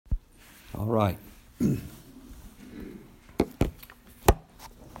All right.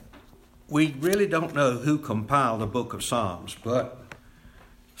 We really don't know who compiled the book of Psalms, but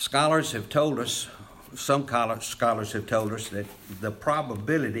scholars have told us, some scholars have told us that the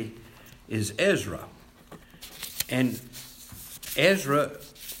probability is Ezra. And Ezra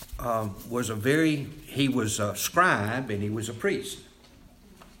was a scribe and he was a priest.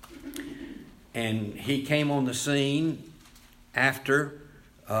 And he came on the scene after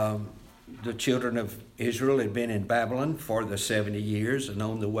the children of Israel had been in Babylon for the 70 years, and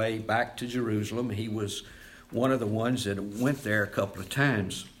on the way back to Jerusalem, he was one of the ones that went there a couple of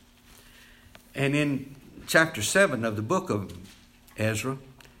times. And in chapter 7 of the book of Ezra,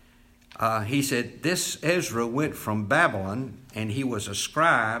 he said, this Ezra went from Babylon, and he was a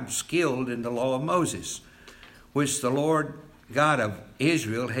scribe skilled in the law of Moses, which the Lord God of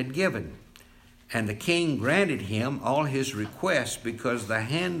Israel had given. And the king granted him all his requests because the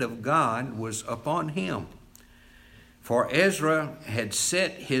hand of God was upon him. For Ezra had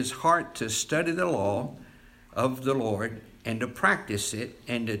set his heart to study the law of the Lord and to practice it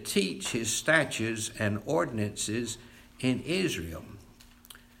and to teach his statutes and ordinances in Israel.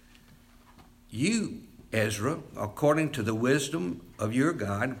 You, Ezra, according to the wisdom of your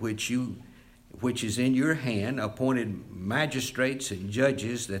God, which is in your hand, appointed magistrates and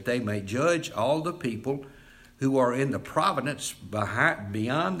judges that they may judge all the people who are in the province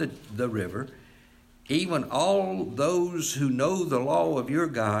beyond the river, even all those who know the law of your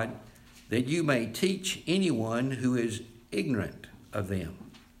God, that you may teach anyone who is ignorant of them.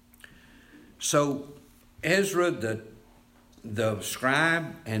 So Ezra, the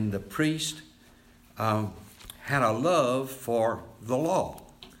scribe and the priest, had a love for the law.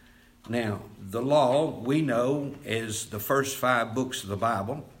 Now, the law we know as the first 5 books of the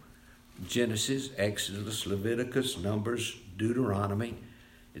Bible: Genesis, Exodus, Leviticus, Numbers, Deuteronomy.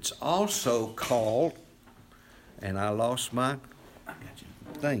 It's also called, and I lost my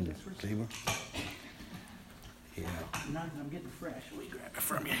thing, Stephen. Yeah. I'm getting fresh. We grab it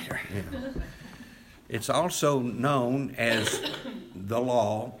from you here. Yeah. It's also known as the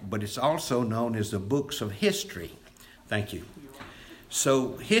law, but it's also known as the books of history. Thank you.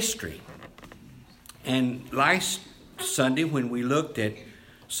 So history. And last Sunday when we looked at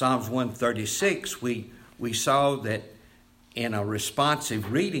Psalms 136, we saw that in a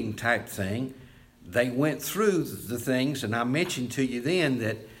responsive reading type thing, they went through the things, and I mentioned to you then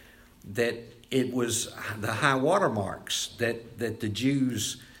that it was the high water marks that the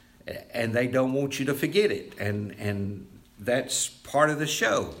Jews, and they don't want you to forget it, and that's part of the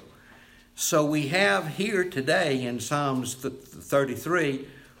show. So we have here today in Psalms 33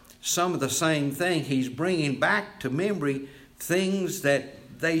 some of the same thing. He's bringing back to memory things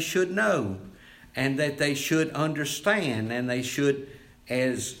that they should know and that they should understand, and they should,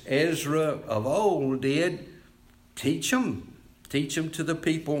 as Ezra of old did, teach them to the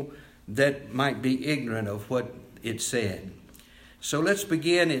people that might be ignorant of what it said. So let's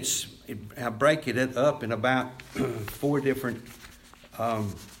begin. I break it up in about four different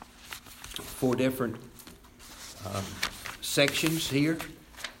sections here.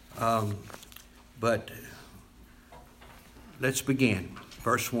 But let's begin.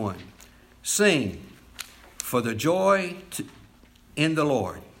 Verse 1. Sing for the joy in the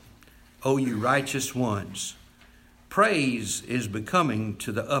Lord, O you righteous ones. Praise is becoming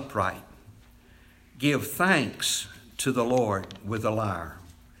to the upright. Give thanks to the Lord with a lyre.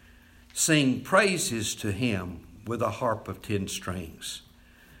 Sing praises to him with a harp of 10 strings.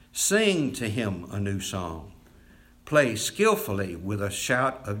 Sing to him a new song. Play skillfully with a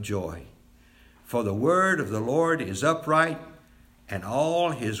shout of joy. For the word of the Lord is upright, and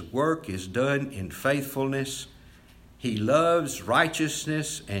all his work is done in faithfulness. He loves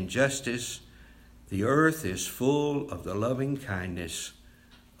righteousness and justice. The earth is full of the loving kindness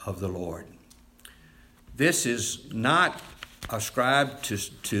of the Lord. This is not ascribed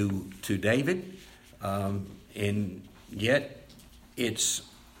to David, and yet it's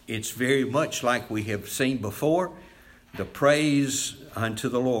very much like we have seen before, the praise unto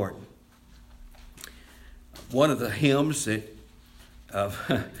the Lord. One of the hymns that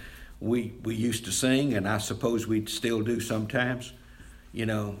we used to sing, and I suppose we still do sometimes,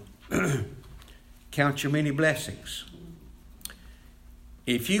 count your many blessings.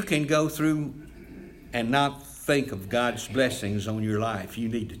 If you can go through and not think of God's blessings on your life, you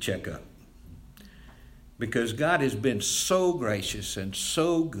need to check up. Because God has been so gracious and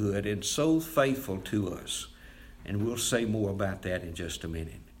so good and so faithful to us. And we'll say more about that in just a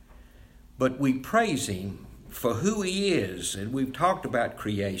minute. But we praise him for who he is. And we've talked about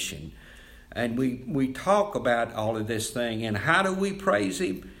creation. And we talk about all of this thing. And how do we praise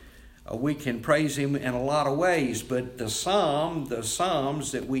him? We can praise Him in a lot of ways, but the Psalms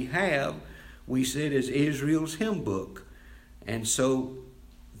that we have, we said is Israel's hymn book. And so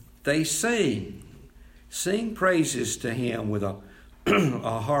they sing praises to Him with a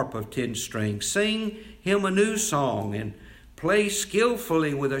harp of 10 strings. Sing Him a new song and play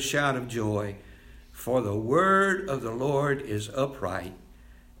skillfully with a shout of joy. For the word of the Lord is upright,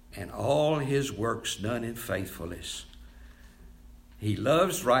 and all His works done in faithfulness. He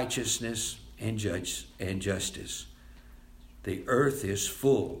loves righteousness and justice. The earth is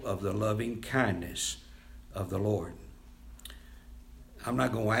full of the loving kindness of the Lord. I'm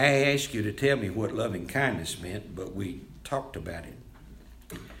not going to ask you to tell me what loving kindness meant, but we talked about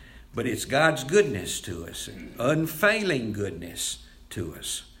it. But it's God's goodness to us, unfailing goodness to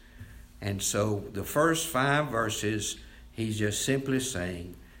us. And so the first 5 verses, He's just simply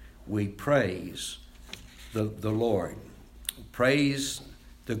saying, we praise the Lord. Praise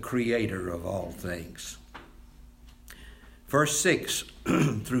the Creator of all things. Verse 6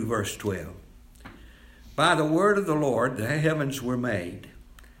 through verse 12. By the word of the Lord the heavens were made,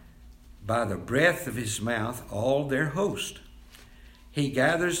 by the breath of His mouth all their host. He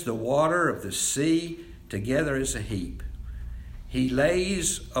gathers the water of the sea together as a heap. He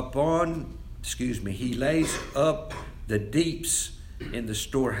lays up the deeps in the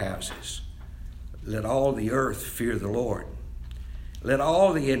storehouses. Let all the earth fear the Lord. Let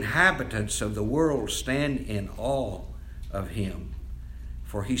all the inhabitants of the world stand in awe of Him.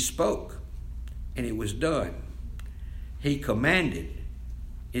 For He spoke, and it was done. He commanded,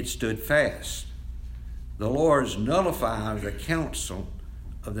 it stood fast. The Lord nullifies the counsel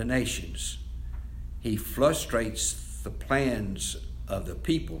of the nations. He frustrates the plans of the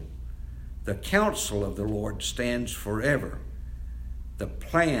people. The counsel of the Lord stands forever, the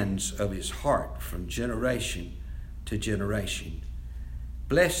plans of His heart from generation to generation.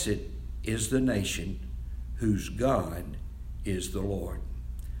 Blessed is the nation whose God is the Lord,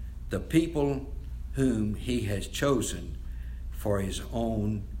 the people whom He has chosen for His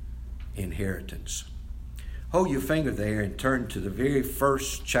own inheritance. Hold your finger there and turn to the very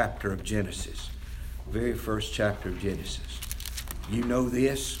first chapter of Genesis. Very first chapter of Genesis. You know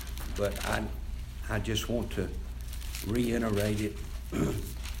this, but I just want to reiterate it.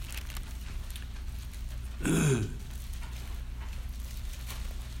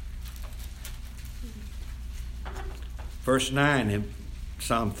 Verse 9 in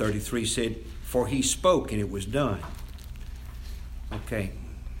Psalm 33 said, for He spoke and it was done. Okay.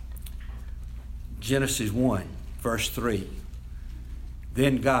 Genesis 1, verse 3.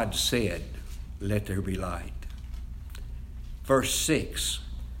 Then God said, let there be light. Verse 6.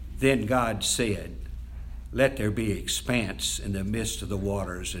 Then God said, let there be expanse in the midst of the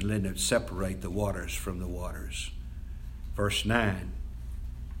waters, and let it separate the waters from the waters. Verse 9.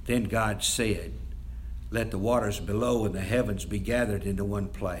 Then God said, let the waters below and the heavens be gathered into one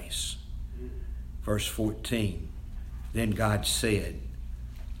place. Verse 14. Then God said,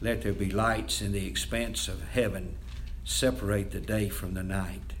 let there be lights in the expanse of heaven, separate the day from the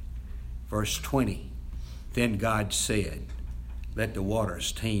night. Verse 20. Then God said, let the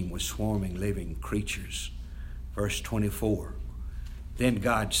waters teem with swarming living creatures. Verse 24. Then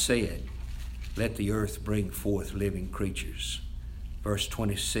God said, let the earth bring forth living creatures. Verse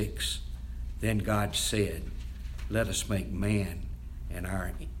 26. Then God said, let us make man in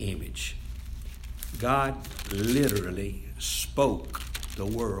our image. God literally spoke the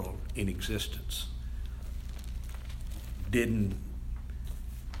world in existence. It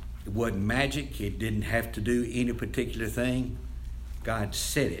wasn't magic. It didn't have to do any particular thing. God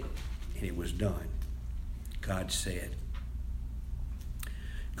said it, and it was done. God said.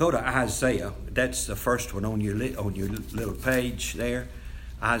 Go to Isaiah. That's the first one on your little page there.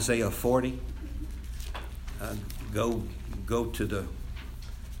 Isaiah 40. Go to the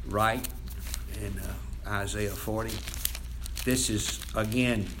right in Isaiah 40. This is,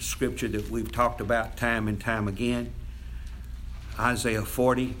 again, scripture that we've talked about time and time again. Isaiah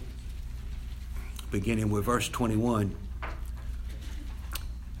 40, beginning with verse 21.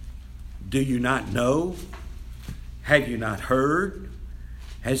 Do you not know? Have you not heard?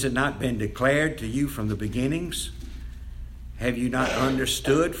 Has it not been declared to you from the beginnings? Have you not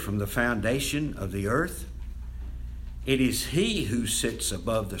understood from the foundation of the earth? It is He who sits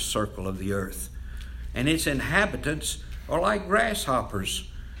above the circle of the earth, and its inhabitants are like grasshoppers,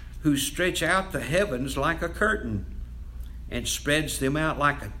 who stretch out the heavens like a curtain and spreads them out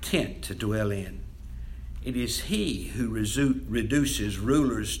like a tent to dwell in. It is He who reduces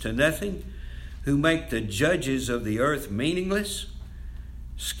rulers to nothing, who make the judges of the earth meaningless.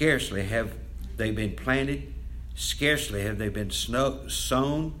 Scarcely have they been planted, scarcely have they been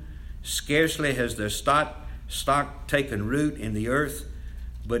sown, Scarcely has their stock taken root in the earth,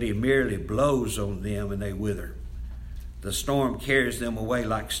 but he merely blows on them and they wither. The storm carries them away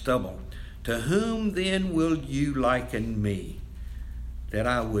like stubble. To whom then will you liken me, that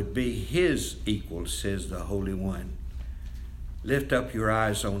I would be his equal, says the Holy One? Lift up your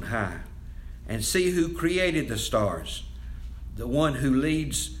eyes on high and see who created the stars, the one who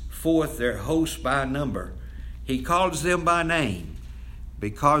leads forth their hosts by number. He calls them by name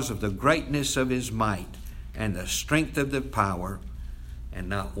because of the greatness of his might and the strength of the power, and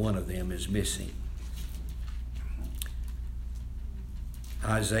not one of them is missing.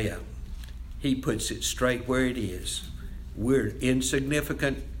 Isaiah, he puts it straight where it is. We're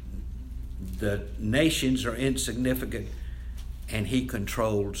insignificant. The nations are insignificant, and he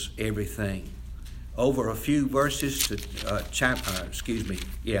controls everything. Over a few verses to chapters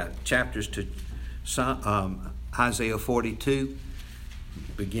to Isaiah 42.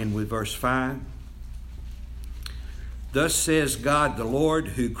 Begin with verse 5. Thus says God the Lord,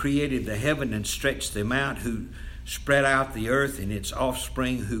 who created the heaven and stretched them out, who spread out the earth and its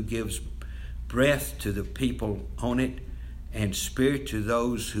offspring, who gives breath to the people on it and spirit to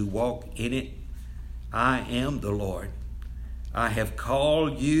those who walk in it. I am the Lord. I have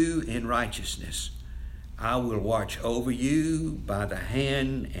called you in righteousness. I will watch over you by the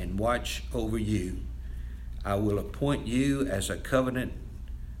hand and watch over you. I will appoint you as a covenant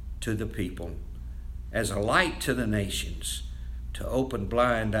to the people, as a light to the nations, to open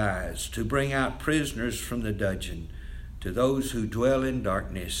blind eyes, to bring out prisoners from the dungeon, to those who dwell in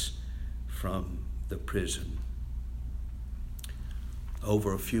darkness from the prison.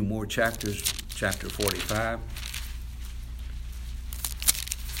 Over a few more chapters, chapter 45.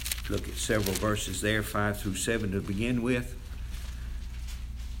 Look at several verses there, 5 through 7 to begin with.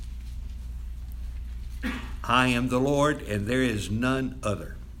 I am the Lord, and there is none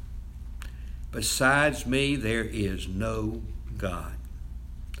other. Besides me, there is no God.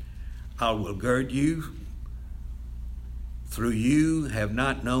 I will gird you, though you have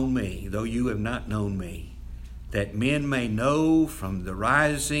not known me, that men may know from the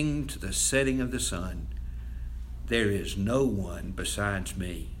rising to the setting of the sun, there is no one besides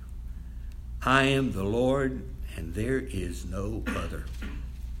me. I am the Lord, and there is no other.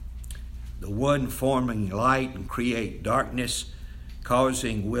 The one forming light and create darkness,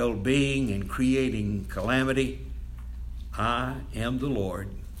 causing well-being and creating calamity. I am the Lord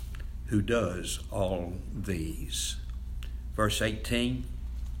who does all these. Verse 18.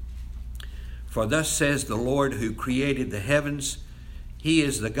 For thus says the Lord who created the heavens, he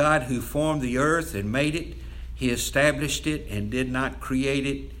is the God who formed the earth and made it. He established it and did not create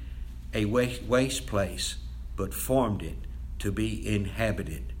it a waste place, but formed it to be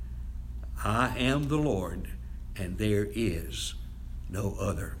inhabited. I am the Lord, and there is no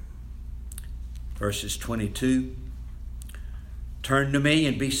other. Verses 22. Turn to me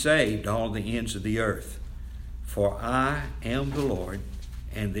and be saved, all the ends of the earth, for I am the Lord,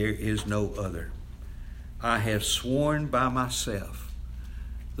 and there is no other. I have sworn by myself.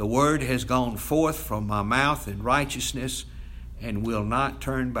 The word has gone forth from my mouth in righteousness and will not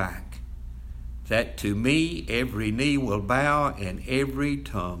turn back, that to me every knee will bow and every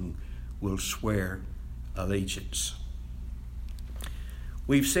tongue will swear allegiance.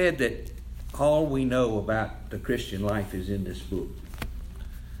 We've said that all we know about the Christian life is in this book.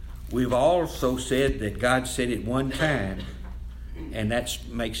 We've also said that God said it one time, and that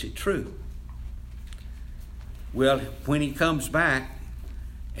makes it true. Well, when he comes back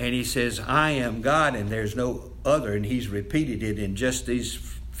and he says, I am God and there's no other, and he's repeated it in just these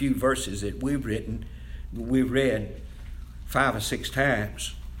few verses that we've read 5 or 6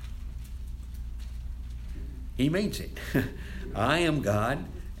 times, he means it. I am God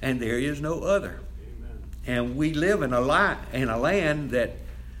and there is no other. Amen. And we live in a land that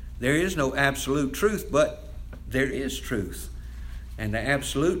there is no absolute truth, but there is truth. And the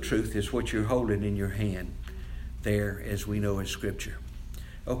absolute truth is what you're holding in your hand there, as we know in Scripture.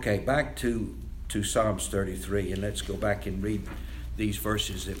 Okay, back to Psalms 33, and let's go back and read these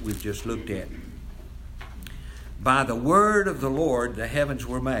verses that we've just looked at. By the word of the Lord the heavens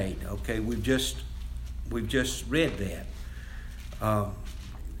were made. Okay, we've just read that.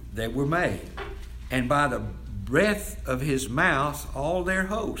 They were made. And by the breath of his mouth all their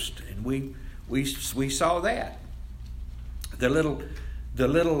host. And we saw that. The little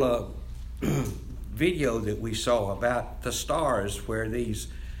video that we saw about the stars, where these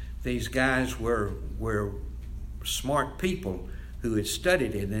guys were smart people who had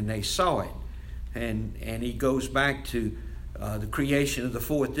studied it, and they saw it. And he goes back to the creation of the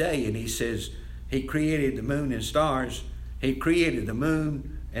 4th day, and he says he created the moon and stars. He created the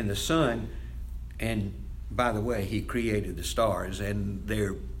moon and the sun. And by the way, he created the stars, and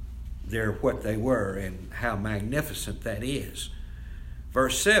they're what they were, and how magnificent that is.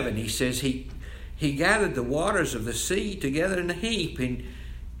 Verse 7, he says, He gathered the waters of the sea together in a heap, and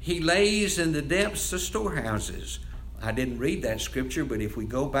he lays in the depths the storehouses. I didn't read that scripture, but if we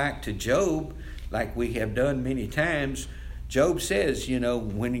go back to Job, like we have done many times, Job says,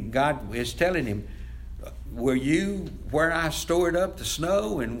 when God is telling him, were you where I stored up the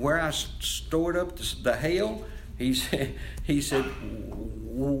snow and where I stored up the hail? He said,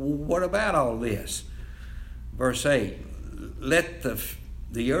 what about all this? Verse 8, let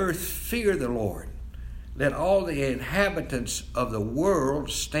the earth fear the Lord. Let all the inhabitants of the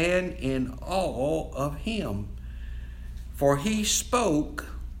world stand in awe of him. For he spoke,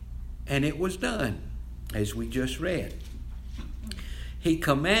 and it was done, as we just read. He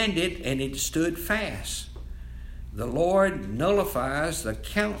commanded, and it stood fast. The Lord nullifies the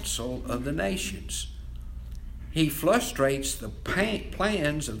counsel of the nations. He frustrates the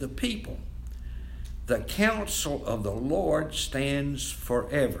plans of the people. The counsel of the Lord stands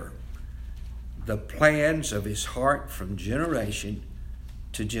forever, the plans of his heart from generation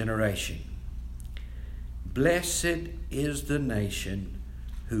to generation. Blessed is the nation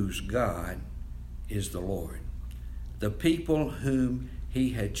whose God is the Lord, the people whom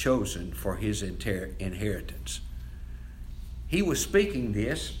he had chosen for his inheritance. He was speaking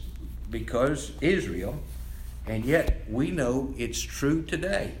this because Israel, and yet we know it's true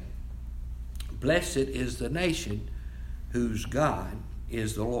today. Blessed is the nation whose God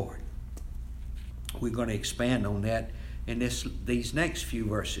is the Lord. We're going to expand on that in these next few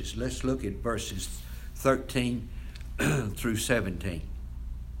verses. Let's look at verses 13 through 17.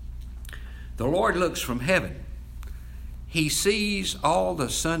 The Lord looks from heaven. He sees all the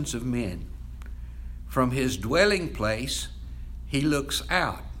sons of men. From his dwelling place, he looks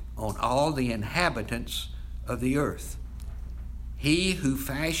out on all the inhabitants of the earth. He who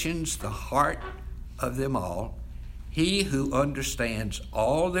fashions the heart of them all, he who understands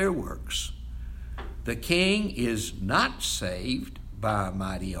all their works. The king is not saved by a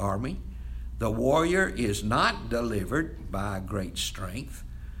mighty army. The warrior is not delivered by a great strength.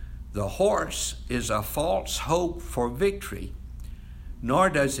 The horse is a false hope for victory, nor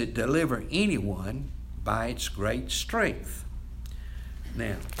does it deliver anyone by its great strength.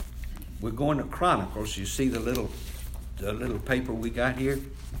 Now, we're going to Chronicles. You see the little paper we got here?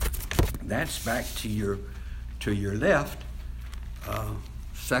 That's back to your left.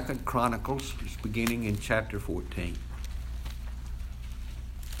 2nd Chronicles is beginning in chapter 14.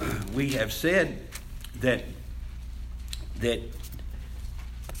 We have said that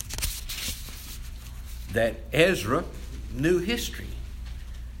Ezra knew history.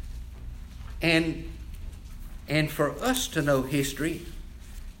 And for us to know history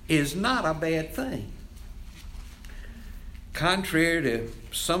is not a bad thing. Contrary to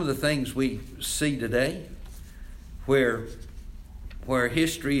some of the things we see today, where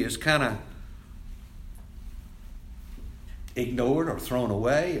history is kind of ignored or thrown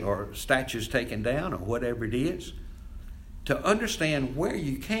away or statues taken down or whatever it is, to understand where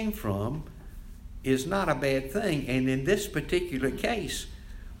you came from is not a bad thing. And in this particular case,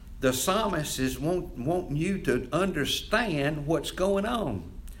 the psalmist is wanting you to understand what's going on.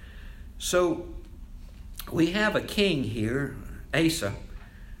 So we have a king here, Asa,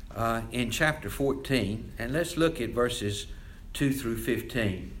 in chapter 14, and let's look at verses 2 through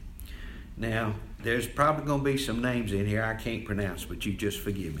 15. Now, there's probably going to be some names in here I can't pronounce, but you just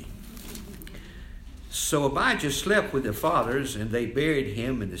forgive me. So Abijah slept with the fathers, and they buried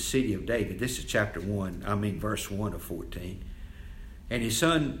him in the city of David. This is verse 1 of 14. And his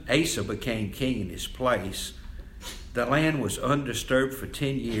son Asa became king in his place. The land was undisturbed for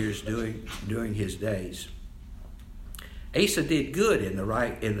 10 years during his days. Asa did good in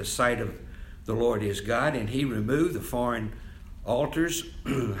the sight of the Lord his God, and he removed the foreign altars,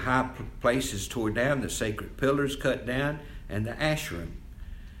 high places tore down, the sacred pillars cut down, and the Asherim,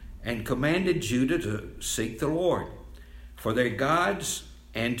 and commanded Judah to seek the Lord for their gods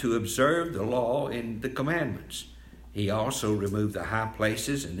and to observe the law and the commandments. He also removed the high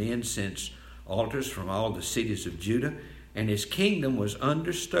places and the incense altars from all the cities of Judah, and his kingdom was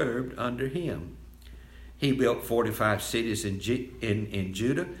undisturbed under him. He built 45 cities in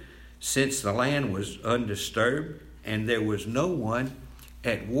Judah, since the land was undisturbed, and there was no one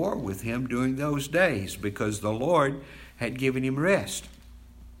at war with him during those days, because the Lord had given him rest.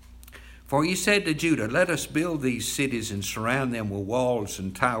 For he said to Judah, "Let us build these cities and surround them with walls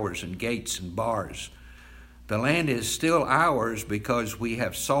and towers and gates and bars. The land is still ours because we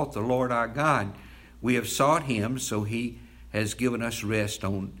have sought the Lord our God. We have sought him, so he has given us rest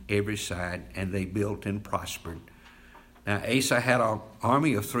on every side, and they built and prospered. Now Asa had an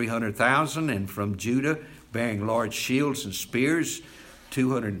army of 300,000, and from Judah, bearing large shields and spears,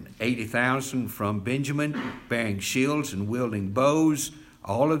 280,000 from Benjamin, bearing shields and wielding bows,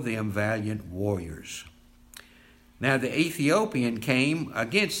 all of them valiant warriors. Now the Ethiopian came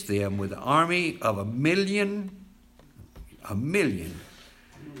against them with an army of a million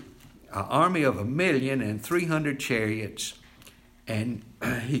and 300 chariots, and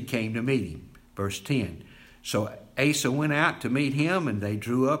he came to meet him. Verse 10. So Asa went out to meet him, and they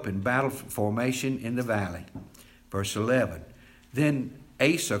drew up in battle formation in the valley. Verse 11. Then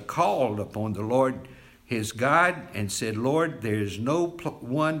Asa called upon the Lord his God and said, Lord, there is no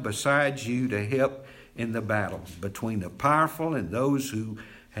one besides you to help in the battle between the powerful and those who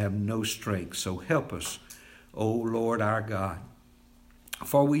have no strength. So help us, O Lord our God.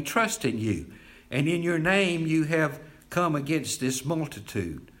 For we trust in you, and in your name you have come against this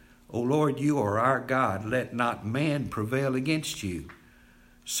multitude. O Lord, you are our God. Let not man prevail against you.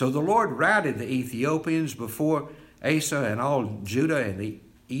 So the Lord routed the Ethiopians before Asa, and all Judah and the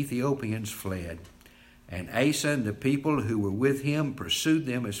Ethiopians fled. And Asa and the people who were with him pursued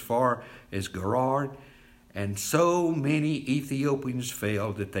them as far as Gerar, and so many Ethiopians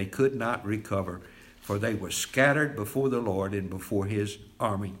fell that they could not recover, for they were scattered before the Lord and before his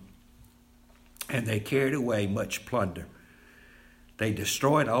army. And they carried away much plunder. They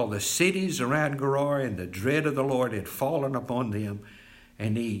destroyed all the cities around Gerar, and the dread of the Lord had fallen upon them,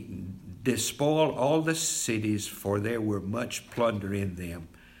 and he despoiled all the cities, for there were much plunder in them.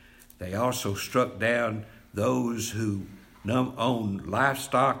 They also struck down those who owned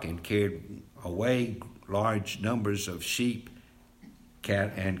livestock and carried away large numbers of sheep,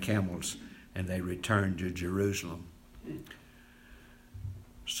 cat, and camels, and they returned to Jerusalem.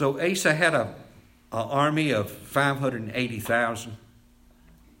 So Asa had an army of 580,000.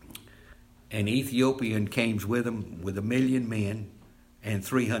 An Ethiopian came with him with 1,000,000 men and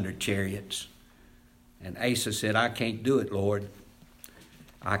 300 chariots. And Asa said, I can't do it, Lord.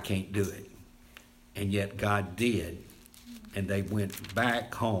 I can't do it. And yet God did. And they went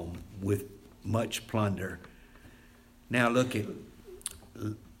back home with much plunder. Now look at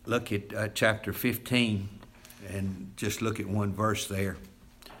chapter 15, and just look at one verse there.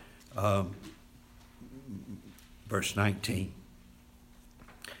 Verse 19.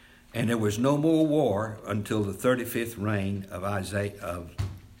 And there was no more war until the 35th reign of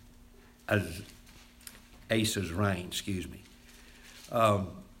Asa's reign.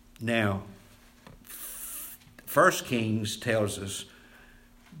 Now, 1 Kings tells us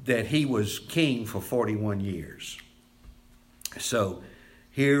that he was king for 41 years. So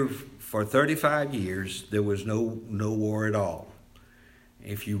here for 35 years, there was no war at all.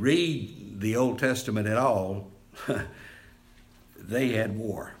 If you read the Old Testament at all, they had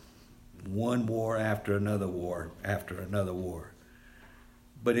war. One war after another war after another war.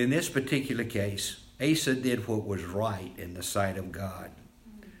 But in this particular case, Asa did what was right in the sight of God,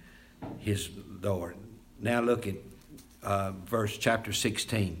 his Lord. Now look at chapter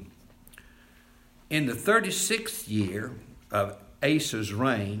 16. In the 36th year of Asa's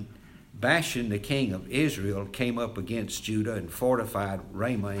reign, Bashan, the king of Israel, came up against Judah and fortified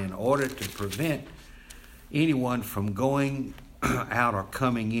Ramah in order to prevent anyone from going out or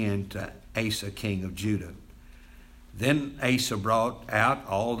coming in to Asa, king of Judah. Then Asa brought out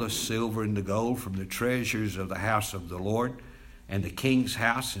all the silver and the gold from the treasures of the house of the Lord and the king's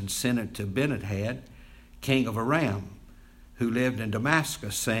house, and sent it to Ben-Hadad, king of Aram, who lived in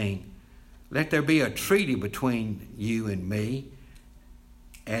Damascus, saying, Let there be a treaty between you and me,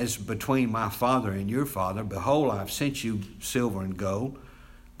 as between my father and your father. Behold, I've sent you silver and gold.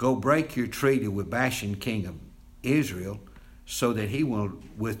 Go break your treaty with Bashan, king of Israel, so that he will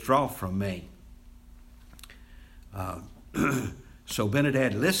withdraw from me. So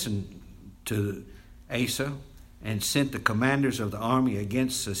Ben-Hadad listened to Asa and sent the commanders of the army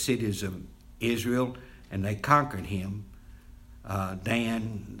against the cities of Israel, and they conquered him,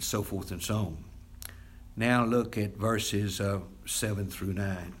 Dan, so forth and so on. Now look at verses 7 through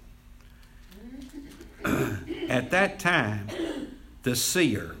 9. At that time, the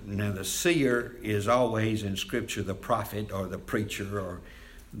seer. Now the seer is always in Scripture the prophet or the preacher or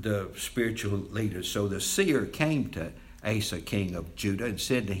the spiritual leader. So the seer came to Asa, king of Judah, and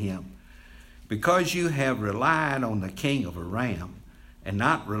said to him, Because you have relied on the king of Aram and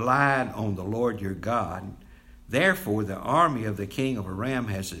not relied on the Lord your God, therefore the army of the king of Aram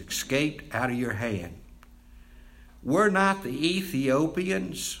has escaped out of your hand. Were not the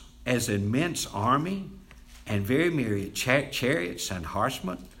Ethiopians as an immense army, and very myriad chariots and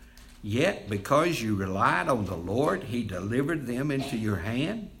horsemen? Yet because you relied on the Lord, he delivered them into your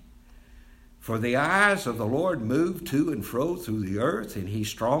hand. For the eyes of the Lord move to and fro through the earth, and he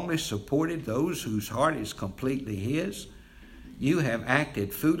strongly supported those whose heart is completely his. You have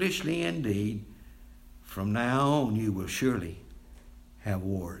acted foolishly indeed. From now on you will surely have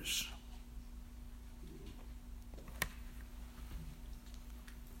wars.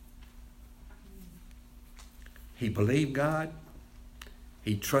 He believed God.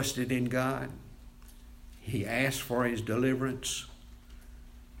 He trusted in God. He asked for his deliverance,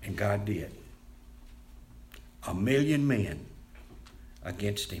 and God did. 1,000,000 men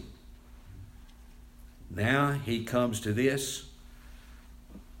against him. Now he comes to this,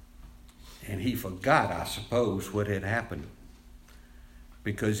 and he forgot, I suppose, what had happened,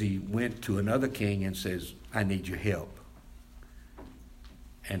 because he went to another king and says, I need your help.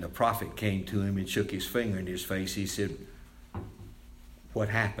 And the prophet came to him and shook his finger in his face. He said, what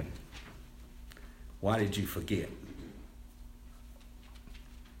happened? Why did you forget?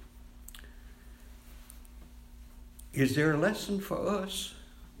 Is there a lesson for us?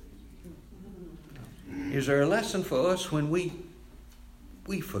 Is there a lesson for us when we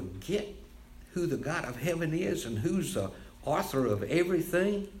forget who the God of heaven is and who's the author of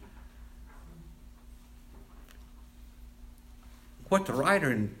everything? What the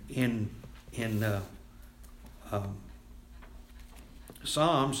writer in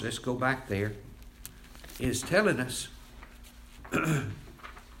Psalms, let's go back there, is telling us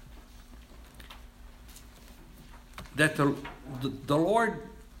that the Lord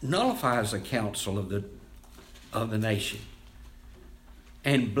nullifies the counsel of the nation.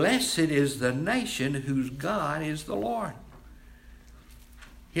 And blessed is the nation whose God is the Lord.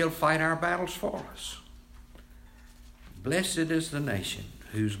 He'll fight our battles for us. Blessed is the nation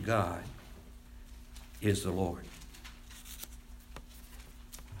whose God is the Lord.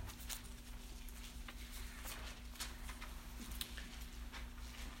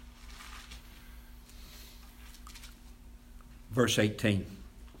 Verse 18.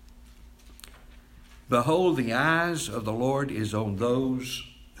 Behold, the eyes of the Lord is on those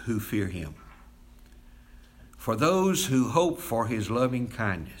who fear him, for those who hope for his loving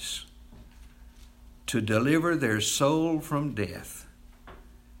kindness, to deliver their soul from death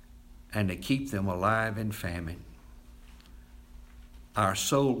and to keep them alive in famine. Our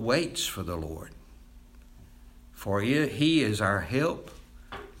soul waits for the Lord, for he is our help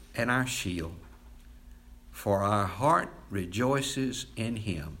and our shield. For our heart rejoices in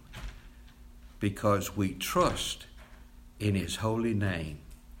him, because we trust in his holy name.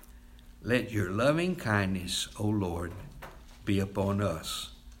 Let your loving kindness, O Lord, be upon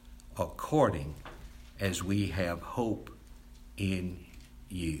us, according as we have hope in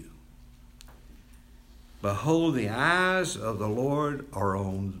you. Behold, the eyes of the Lord are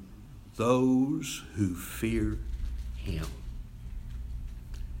on those who fear him.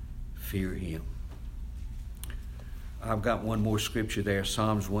 Fear him. I've got one more scripture there,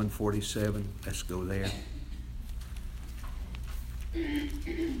 Psalms 147. Let's go there.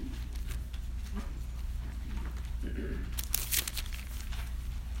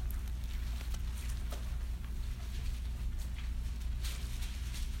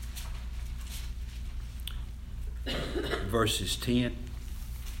 Verses 10.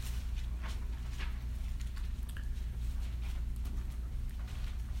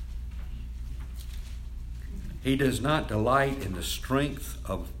 He does not delight in the strength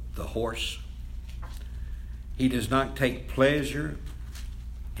of the horse. He does not take pleasure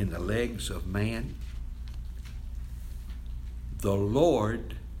in the legs of man. The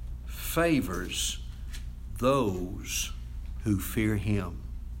Lord favors those who fear him,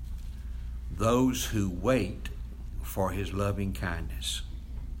 those who wait for his loving kindness.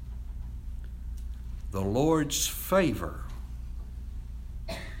 The Lord's favor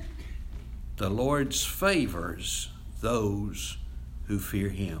favors those who fear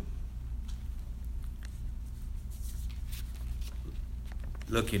him.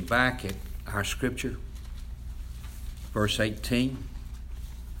 Looking back at our scripture, verse 18,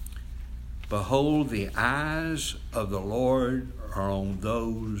 behold, the eyes of the Lord are on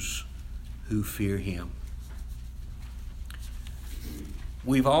those who fear him.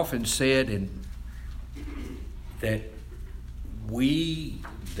 We've often said that we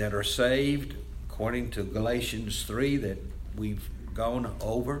that are saved, according to Galatians 3 that we've gone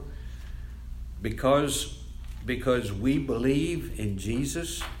over, because we believe in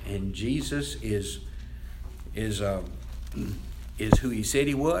Jesus, and Jesus is who he said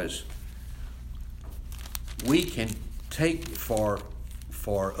he was, we can take for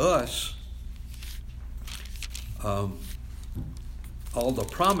us all the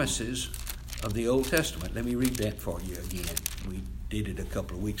promises of the Old Testament. Let me read that for you again. We did it a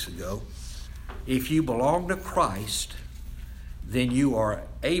couple of weeks ago. If you belong to Christ, then you are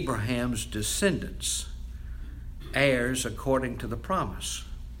Abraham's descendants, heirs according to the promise.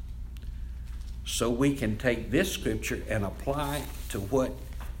 So we can take this scripture and apply it to what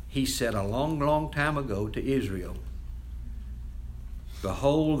he said a long, long time ago to Israel.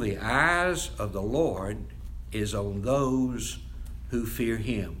 Behold, the eyes of the Lord is on those who fear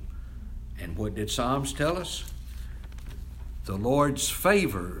him. And what did Psalms tell us? The Lord's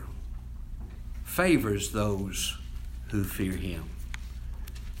favors those who fear him.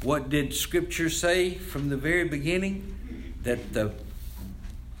 What did Scripture say from the very beginning? That the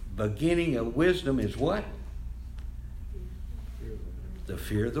beginning of wisdom is what? The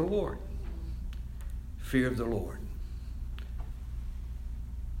fear of the Lord. Fear of the Lord.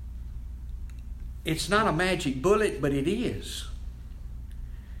 It's not a magic bullet, but it is.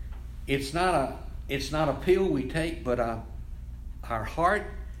 It's not a pill we take, but our heart,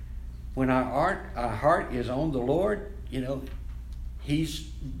 when our heart is on the Lord, he's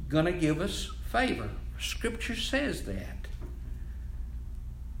going to give us favor. Scripture says that.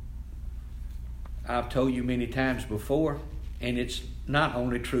 I've told you many times before, and it's not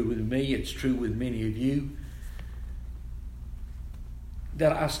only true with me, it's true with many of you,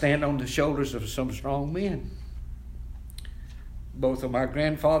 that I stand on the shoulders of some strong men. Both of my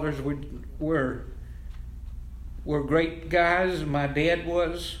grandfathers were great guys. My dad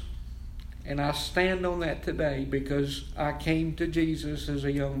was. And I stand on that today because I came to Jesus as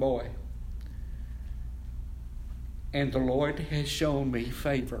a young boy. And the Lord has shown me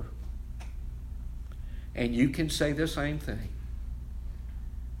favor. And you can say the same thing.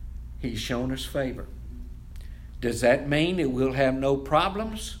 He's shown us favor. Does that mean that we'll have no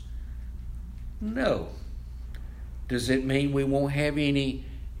problems? No. Does it mean we won't have anything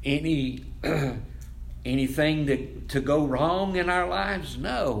to go wrong in our lives?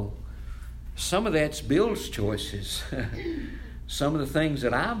 No. Some of that's Bill's choices. Some of the things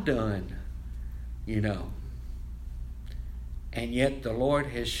that I've done, And yet the Lord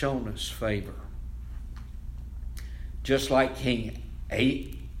has shown us favor. Just like King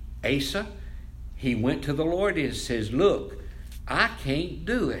Asa, he went to the Lord and says, look, I can't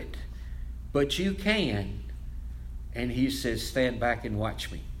do it, but you can. And he says, stand back and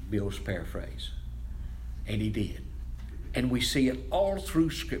watch me, Bill's paraphrase. And he did. And we see it all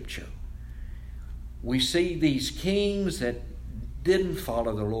through Scripture. We see these kings that didn't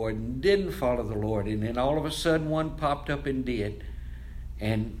follow the Lord, and then all of a sudden one popped up and did.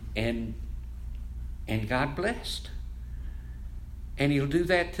 And God blessed. And he'll do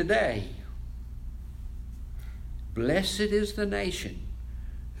that today. Blessed is the nation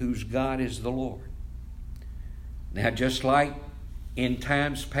whose God is the Lord. Now, just like in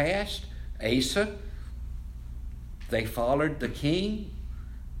times past, Asa, they followed the king,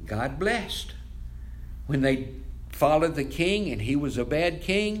 God blessed. When they followed the king and he was a bad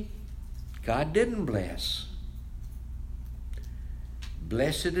king, God didn't bless.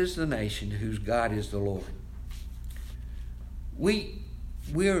 Blessed is the nation whose God is the Lord. We're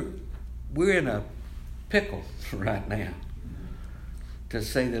in a pickle right now, to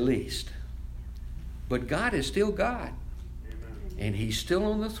say the least. But God is still God. And he's still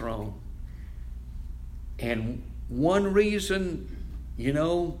on the throne. And one reason,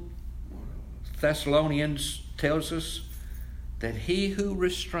 Thessalonians tells us that he who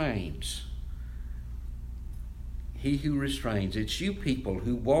restrains, it's you people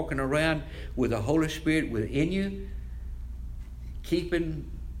who walking around with the Holy Spirit within you, keeping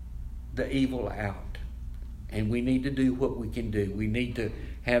the evil out. And we need to do what we can do. We need to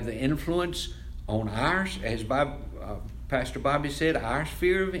have the influence on ours, as Pastor Bobby said, our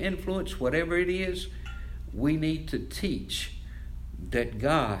sphere of influence, whatever it is. We need to teach that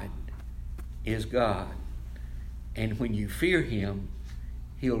God is God. And when you fear him,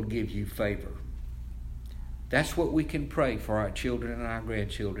 he'll give you favor. That's what we can pray for our children and our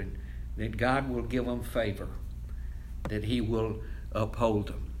grandchildren, that God will give them favor, that he will uphold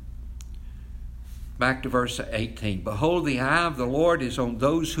them. Back to verse 18. Behold, the eye of the Lord is on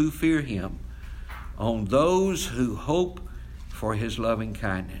those who fear him, on those who hope for his loving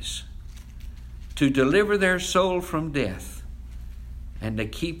kindness, to deliver their soul from death and to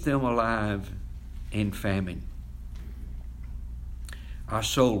keep them alive in famine. Our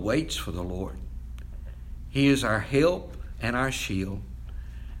soul waits for the Lord. He is our help and our shield,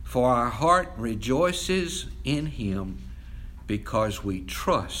 for our heart rejoices in him because we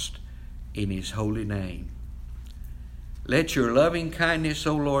trust in his holy name. Let your loving kindness,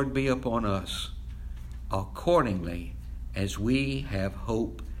 O Lord, be upon us accordingly as we have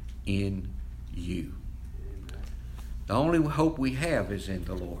hope in you. The only hope we have is in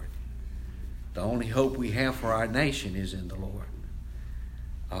the Lord. The only hope we have for our nation is in the Lord.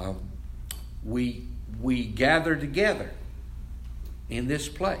 We gather together in this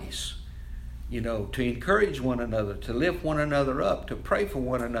place, to encourage one another, to lift one another up, to pray for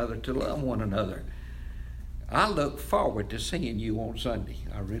one another, to love one another. I look forward to seeing you on Sunday.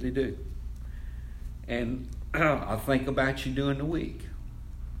 I really do. And I think about you during the week.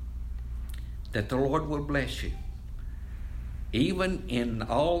 That the Lord will bless you. Even in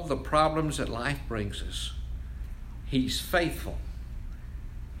all the problems that life brings us, He's faithful.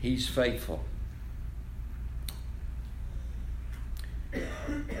 He's faithful.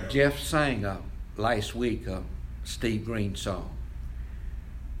 Jeff sang last week a Steve Green song.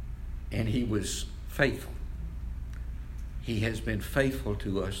 And he was faithful. He has been faithful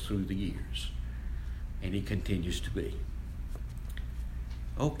to us through the years. And he continues to be.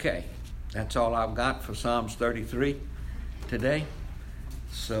 Okay, that's all I've got for Psalms 33 today.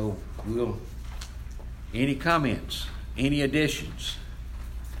 So any comments, any additions,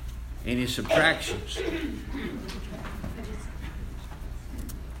 any subtractions,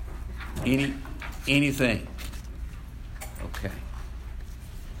 anything? Okay.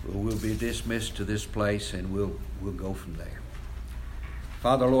 Well, we'll be dismissed to this place and we'll go from there.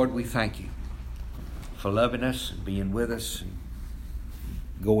 Father, Lord, we thank you for loving us and being with us and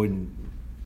going